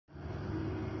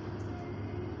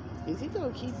Is he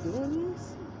gonna keep doing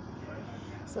this?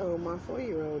 So my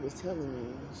 4-year-old is telling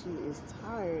me she is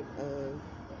tired of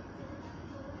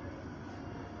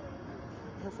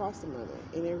her foster mother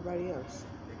and everybody else.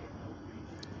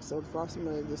 So the foster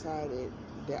mother decided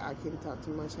that I couldn't talk to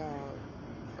my child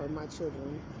or my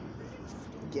children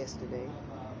yesterday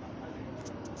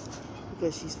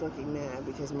because she's fucking mad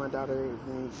because my daughter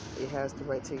it has the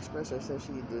right to express herself.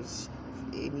 She does,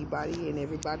 anybody and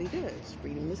everybody does.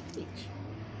 Freedom of speech.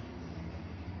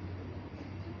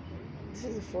 This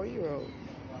is a 4-year-old.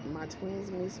 My twins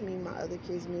miss me, my other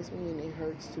kids miss me, and it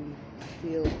hurts to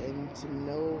feel and to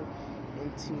know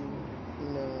and to,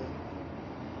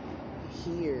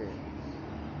 hear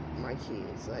my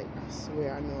kids. Like, I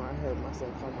swear, I know I heard my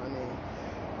son call my name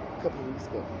a couple of weeks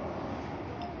ago.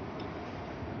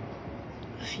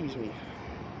 Excuse me.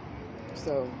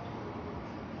 So,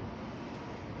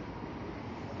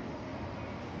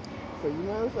 for you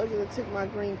motherfuckers that took my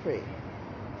green crate,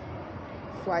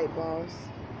 Flight Boss,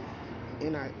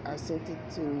 and I sent it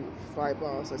to Flight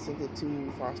Boss, I sent it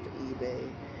to Foster eBay,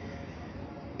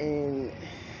 and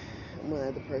one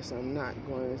other person I'm not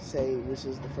going to say, which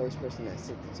is the first person that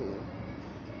sent it to.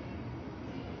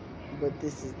 But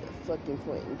this is the fucking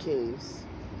point in case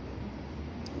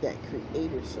that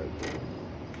creator circle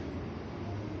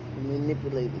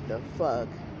manipulated the fuck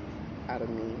out of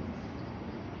me.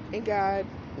 And God,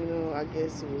 I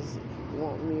guess it was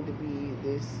wanting me to be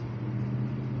this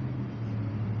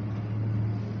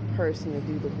person to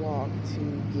do the walk,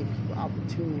 to give people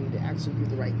opportunity to actually do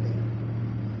the right thing.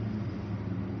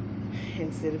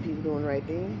 Instead of people doing the right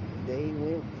thing, they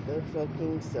went the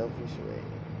fucking selfish way.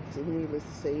 To needless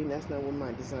to say, that's not what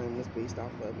my design was based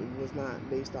off of. It was not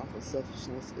based off of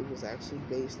selfishness. It was actually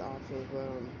based off of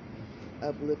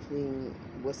uplifting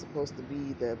what's supposed to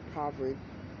be the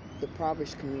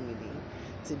impoverished community,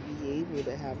 to be able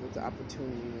to have the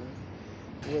opportunity,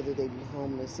 whether they be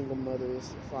homeless, single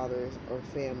mothers, fathers, or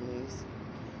families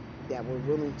that were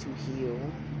willing to heal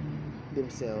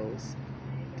themselves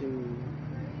through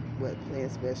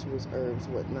plants, vegetables, herbs,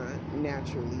 whatnot,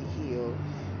 naturally heal,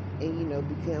 and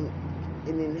become,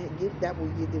 and then that will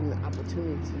give them the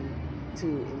opportunity to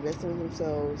invest in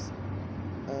themselves,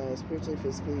 spiritually,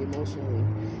 physically, emotionally,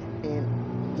 and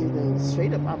give them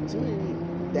straight up opportunity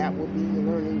that will be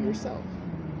learning yourself,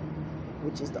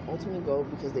 which is the ultimate goal,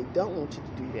 because they don't want you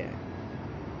to do that.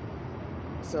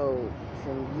 So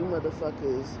from you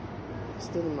motherfuckers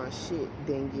stealing my shit,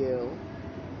 Danielle,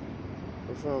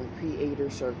 from Creator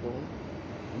Circle,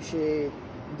 you should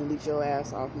delete your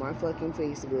ass off my fucking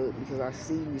Facebook, because I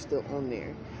see you still on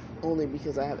there, only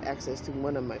because I have access to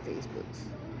one of my Facebooks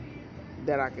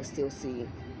that I can still see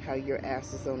how your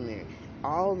ass is on there.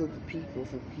 All of the people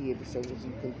from Creator Circles,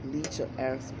 you can delete your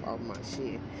ass off my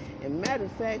shit. And matter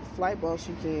of fact, Flight Boss,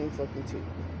 you can fucking too.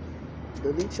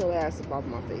 Delete your ass off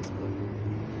my Facebook.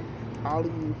 All of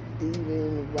you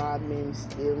thieving, robbing,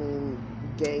 stealing,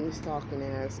 gang stalking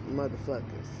ass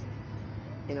motherfuckers.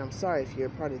 And I'm sorry if you're a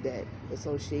part of that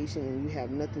association and you have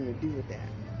nothing to do with that.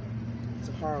 It's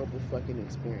a horrible fucking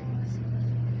experience.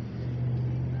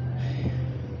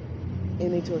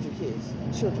 And they torture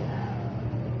children,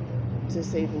 to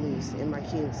say the least, and my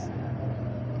kids.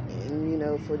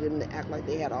 And for them to act like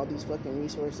they had all these fucking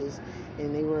resources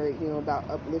and they were, about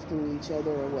uplifting each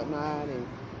other or whatnot, and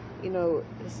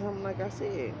it's something like I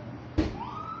said.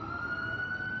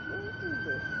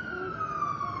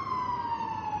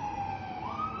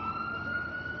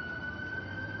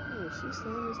 She's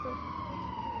saying this stuff.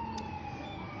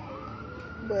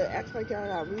 But act like y'all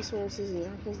got resources and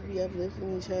y'all supposed to be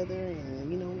uplifting each other, and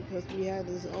we're supposed to be have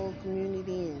this old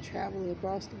community and traveling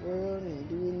across the world and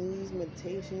doing these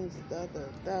meditations,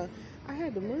 I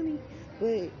had the money,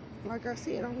 but like I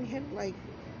said, I only had it like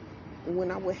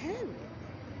when I would have it.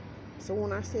 So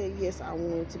when I said yes, I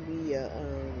wanted to be a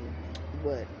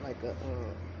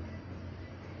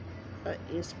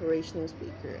inspirational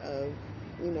speaker, of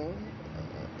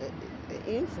an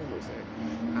influencer.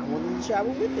 I wanted to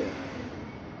travel with them.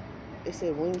 They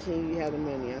said, when can you have the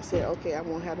money? I said, okay, I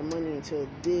won't have the money until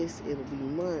this. It'll be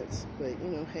months. But,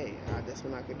 hey, that's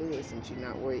when I can do it, since you're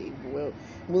not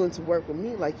willing to work with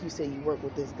me. Like you said, you work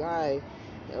with this guy.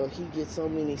 He gets so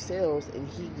many sales, and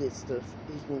he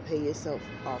can pay himself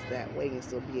off that way and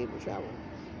still be able to travel.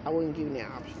 I wouldn't give him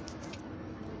that option.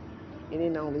 And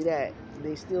then not only that,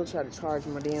 they still try to charge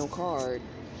my damn card.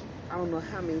 I don't know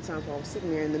how many times I was sitting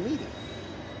there in the meeting.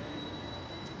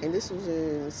 And this was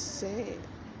in San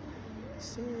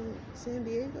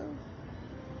Diego?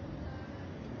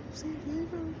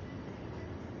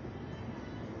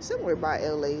 Somewhere by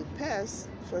LA, past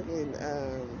fucking,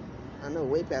 I know,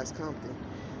 way past Compton.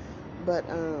 But,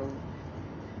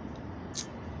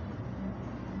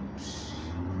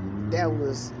 that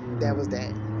was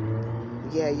that.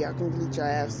 Yeah, y'all can delete your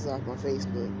asses off my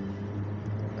Facebook.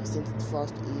 I sent it to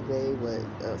Foster eBay with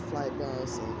Flight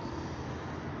Boss and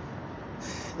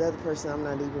the other person. I'm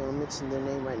not even gonna mention their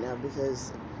name right now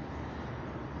because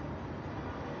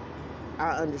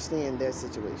I understand their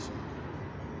situation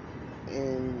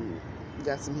and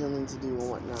got some healing to do and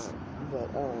whatnot. But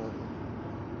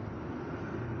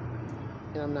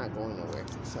and I'm not going nowhere.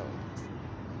 So,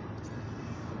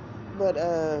 but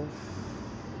the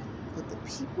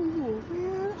people you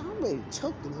around, I'm ready to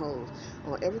choke them hoes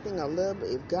on everything I love. But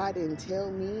if God didn't tell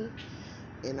me,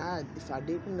 and if I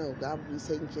didn't know, God would be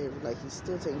taking care of it like He's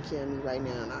still taking care of me right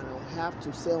now, and I don't have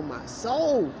to sell my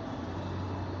soul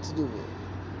to do it.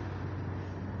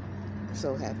 I'm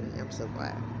so happy. I'm so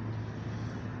glad.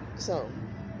 So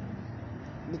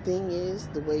the thing is,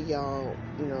 the way y'all,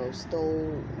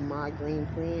 stole my green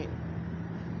print,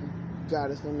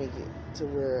 God is gonna make it to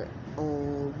where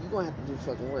you're gonna have to do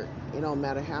fucking work. It don't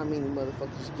matter how many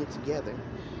motherfuckers you get together,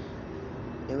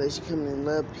 unless you come in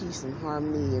love, peace, and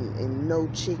harmony, and no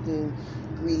chicken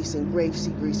grease and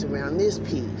grapeseed grease around this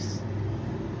piece.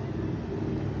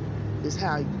 Is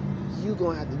how you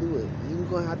gonna have to do it. You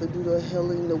gonna have to do the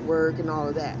healing, the work, and all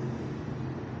of that.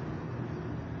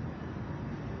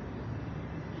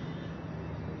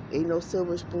 Ain't no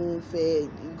silver spoon fed.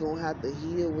 You gonna have to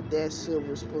heal with that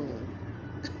silver spoon.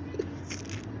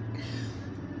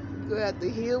 You gonna have to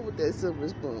heal with that silver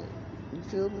spoon. You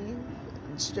feel me?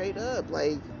 Straight up,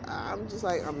 like I'm just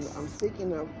like I'm sick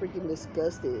and I'm freaking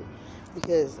disgusted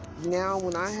because now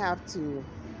when I have to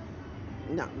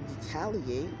not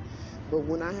retaliate, but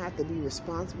when I have to be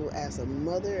responsible as a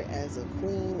mother, as a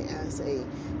queen, as a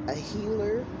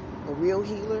healer, a real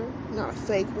healer, not a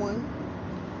fake one.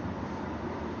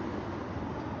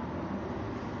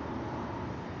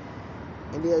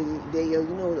 And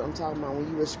you know what I'm talking about. When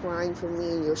you were scrying for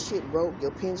me and your shit broke,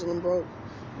 your pendulum broke,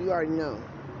 you already know.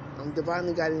 I'm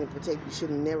divinely guided to protect you. Should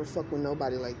have never fucked with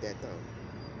nobody like that, though.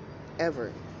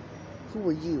 Ever. Who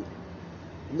are you?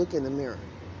 Look in the mirror.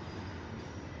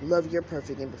 Love your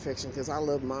perfect imperfection because I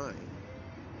love mine.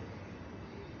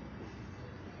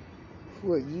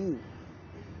 Who are you?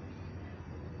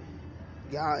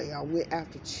 Y'all went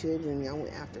after children. Y'all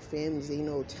went after families. They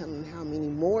know telling how many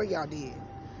more y'all did.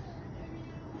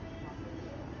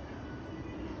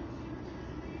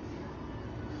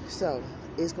 So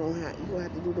you're gonna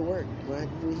have to do the work. You're gonna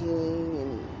have to do healing,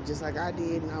 and just like I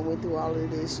did, and I went through all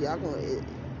of this.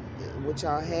 What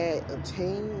y'all had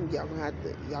obtained, y'all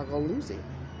gonna lose it.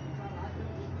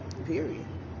 Period.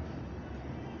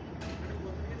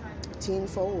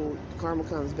 Tenfold, karma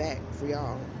comes back for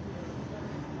y'all.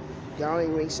 Y'all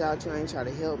ain't reached out. Y'all ain't try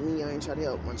to help me. Y'all ain't try to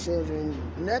help my children.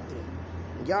 Nothing.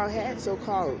 Y'all had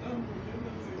so-called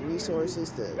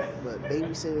resources, but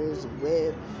babysitters,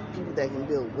 people that can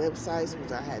build websites,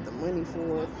 which I had the money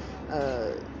for,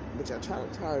 but y'all try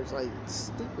to charge like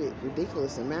stupid,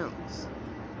 ridiculous amounts,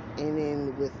 and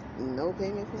then with no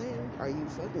payment plan. Are you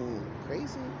fucking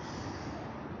crazy?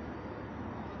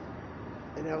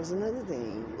 And that was another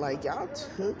thing. Like, y'all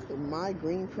took my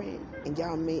green print and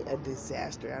y'all made a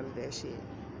disaster out of that shit.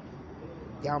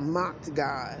 Y'all mocked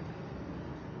God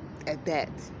at that.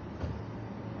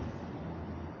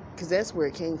 Because that's where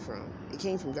it came from. It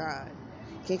came from God.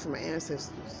 It came from my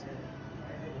ancestors.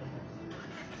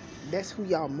 That's who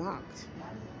y'all mocked.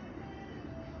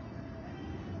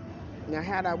 Now,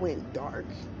 had I went dark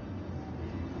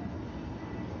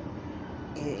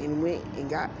and went and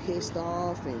got pissed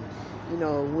off and,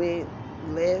 went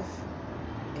left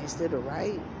instead of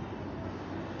right,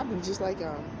 I'd be just like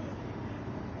y'all.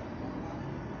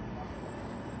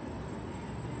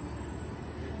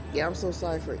 Yeah, I'm so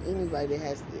sorry for anybody that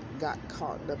has got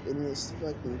caught up in this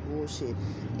fucking bullshit.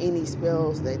 Any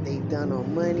spells that they've done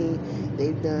on money,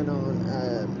 they've done on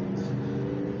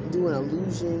doing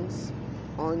illusions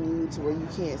on you to where you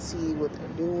can't see what they're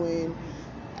doing.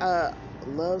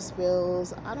 Love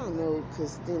spells, I don't know,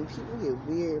 because then people get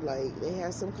weird. Like, they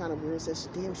have some kind of weird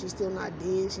session. Damn, she's still not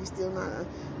dead. She's still not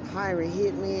hiring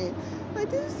hitmen.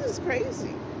 Like, this is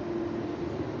crazy.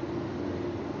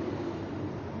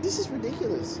 This is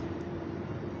ridiculous.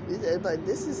 Like,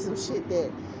 this is some shit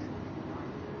that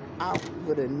I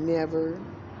would have never,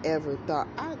 ever thought.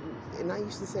 And I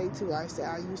used to say, too, I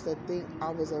used to think I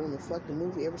was on a fucking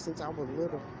movie ever since I was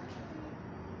little.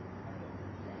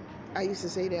 I used to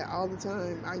say that all the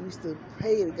time. I used to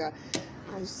pray to God.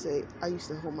 I used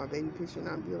to hold my baby picture and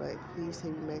I'd be like, please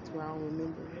take me back to where I don't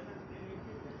remember.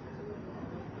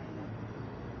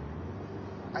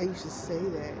 I used to say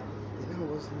that when I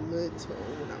was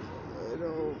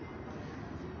little,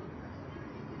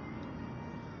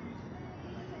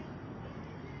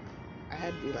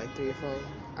 had to be like 3 or 4.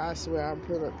 I swear I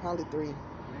put up probably 3,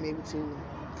 maybe 2,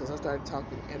 because I started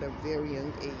talking at a very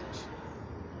young age.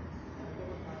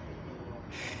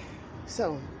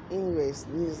 So, anyways,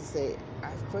 needless to say,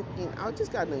 I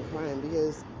just got done crying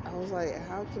because I was like,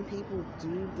 how can people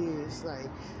do this? Like,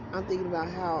 I'm thinking about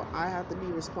how I have to be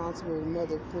responsible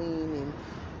mother, queen,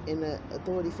 and an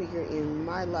authority figure in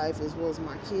my life as well as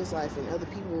my kids' life and other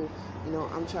people. You know,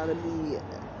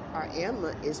 I am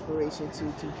an inspiration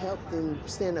to help them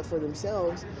stand up for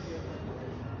themselves.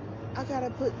 I gotta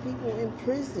put people in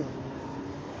prison.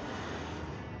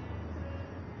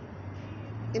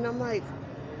 And I'm like,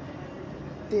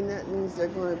 then that means they're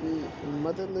going to be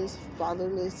motherless,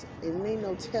 fatherless, and ain't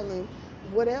no telling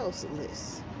what else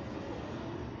less.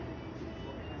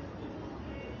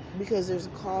 Because there's a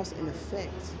cause and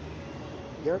effect.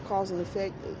 Their cause and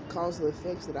effect, causal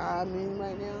effects that I'm in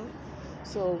right now.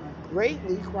 So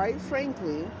greatly, quite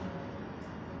frankly,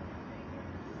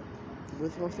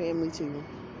 with my family too,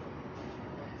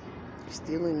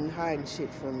 stealing and hiding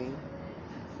shit from me.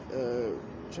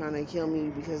 Trying to kill me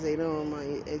because they know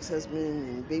my ex-husband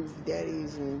and baby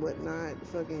daddies and whatnot.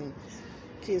 Fucking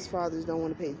kids' fathers don't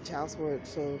want to pay child support,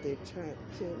 so they're trying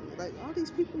to kill me. Like, all these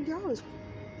people, y'all is...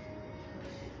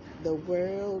 The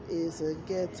world is a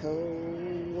ghetto.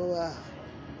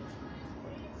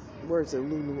 Words of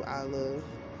Lulu I love.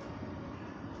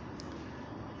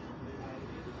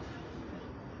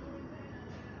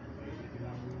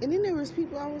 And then there was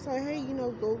people, I was like, hey, you know,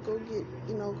 go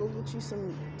get you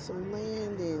some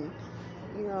land and,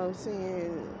 you know what I'm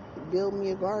saying, build me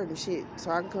a garden, shit,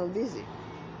 so I can come visit.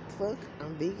 Fuck,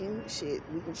 I'm vegan, shit,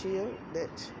 we can chill.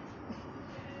 That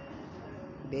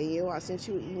Danielle, I sent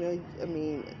you an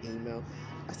email.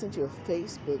 I sent you a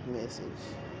Facebook message.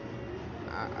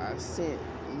 I sent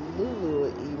Lulu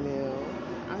an email.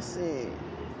 I sent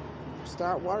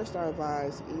Water Star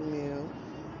Vibes email.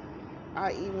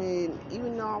 I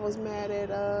even though I was mad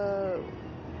at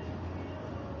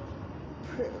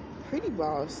Pretty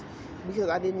Boss because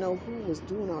I didn't know who was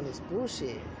doing all this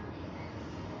bullshit,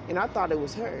 and I thought it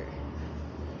was her.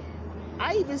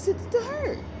 I even sent it to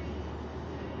her,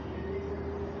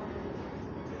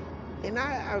 and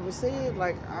I was saying,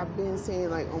 like I've been saying,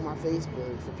 like on my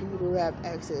Facebook, for people who have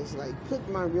access, like put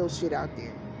my real shit out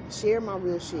there, share my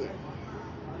real shit,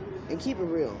 and keep it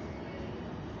real.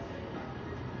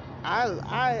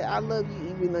 I love you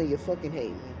even though you fucking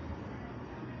hate me.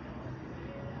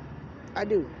 I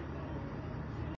do.